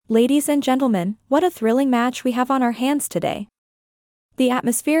Ladies and gentlemen, what a thrilling match we have on our hands today. The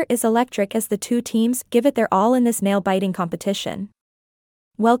atmosphere is electric as the two teams give it their all in this nail-biting competition.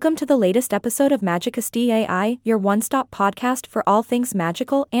 Welcome to the latest episode of Magicasti AI, your one-stop podcast for all things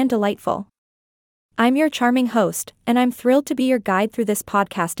magical and delightful. I'm your charming host, and I'm thrilled to be your guide through this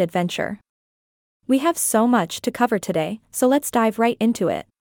podcast adventure. We have so much to cover today, so let's dive right into it.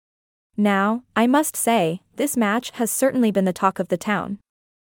 Now, I must say, this match has certainly been the talk of the town.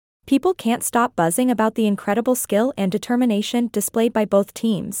 People can't stop buzzing about the incredible skill and determination displayed by both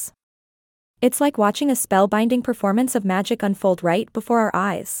teams. It's like watching a spellbinding performance of magic unfold right before our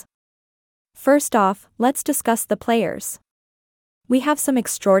eyes. First off, let's discuss the players. We have some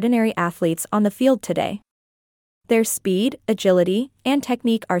extraordinary athletes on the field today. Their speed, agility, and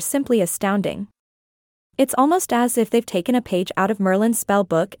technique are simply astounding. It's almost as if they've taken a page out of Merlin's spell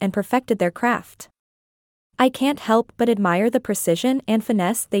book and perfected their craft. I can't help but admire the precision and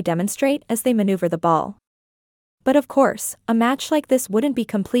finesse they demonstrate as they maneuver the ball. But of course, a match like this wouldn't be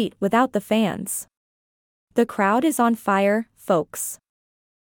complete without the fans. The crowd is on fire, folks.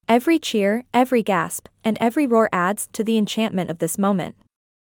 Every cheer, every gasp, and every roar adds to the enchantment of this moment.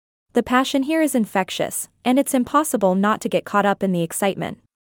 The passion here is infectious, and it's impossible not to get caught up in the excitement.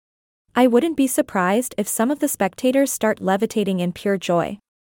 I wouldn't be surprised if some of the spectators start levitating in pure joy.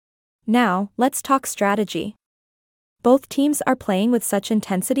 Now, let's talk strategy. Both teams are playing with such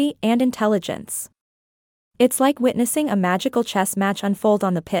intensity and intelligence. It's like witnessing a magical chess match unfold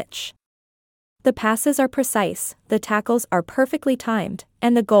on the pitch. The passes are precise, the tackles are perfectly timed,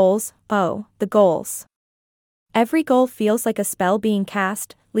 and the goals. Every goal feels like a spell being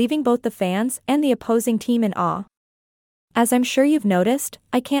cast, leaving both the fans and the opposing team in awe. As I'm sure you've noticed,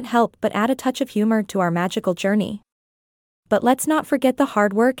 I can't help but add a touch of humor to our magical journey. But let's not forget the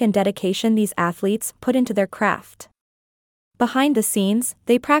hard work and dedication these athletes put into their craft. Behind the scenes,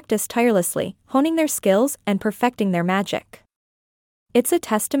 they practice tirelessly, honing their skills and perfecting their magic. It's a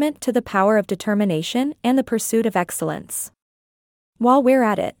testament to the power of determination and the pursuit of excellence. While we're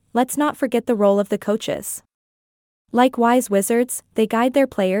at it, let's not forget the role of the coaches. Like wise wizards, they guide their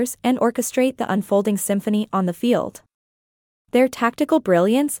players and orchestrate the unfolding symphony on the field. Their tactical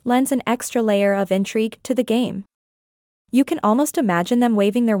brilliance lends an extra layer of intrigue to the game. You can almost imagine them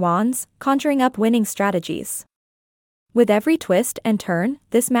waving their wands, conjuring up winning strategies. With every twist and turn,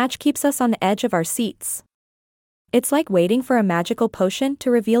 this match keeps us on the edge of our seats. It's like waiting for a magical potion to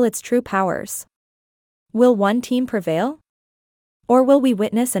reveal its true powers. Will one team prevail? Or will we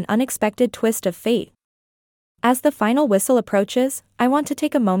witness an unexpected twist of fate? As the final whistle approaches, I want to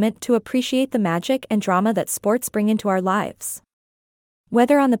take a moment to appreciate the magic and drama that sports bring into our lives.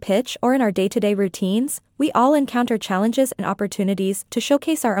 Whether on the pitch or in our day-to-day routines, we all encounter challenges and opportunities to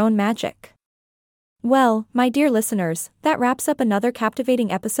showcase our own magic. Well, my dear listeners, that wraps up another captivating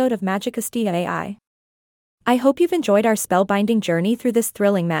episode of Magicasti AI. I hope you've enjoyed our spellbinding journey through this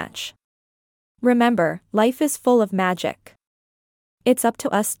thrilling match. Remember, life is full of magic. It's up to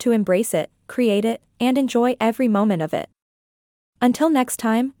us to embrace it, create it, and enjoy every moment of it. Until next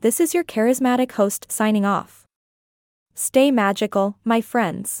time, this is your charismatic host signing off. Stay magical, my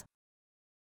friends.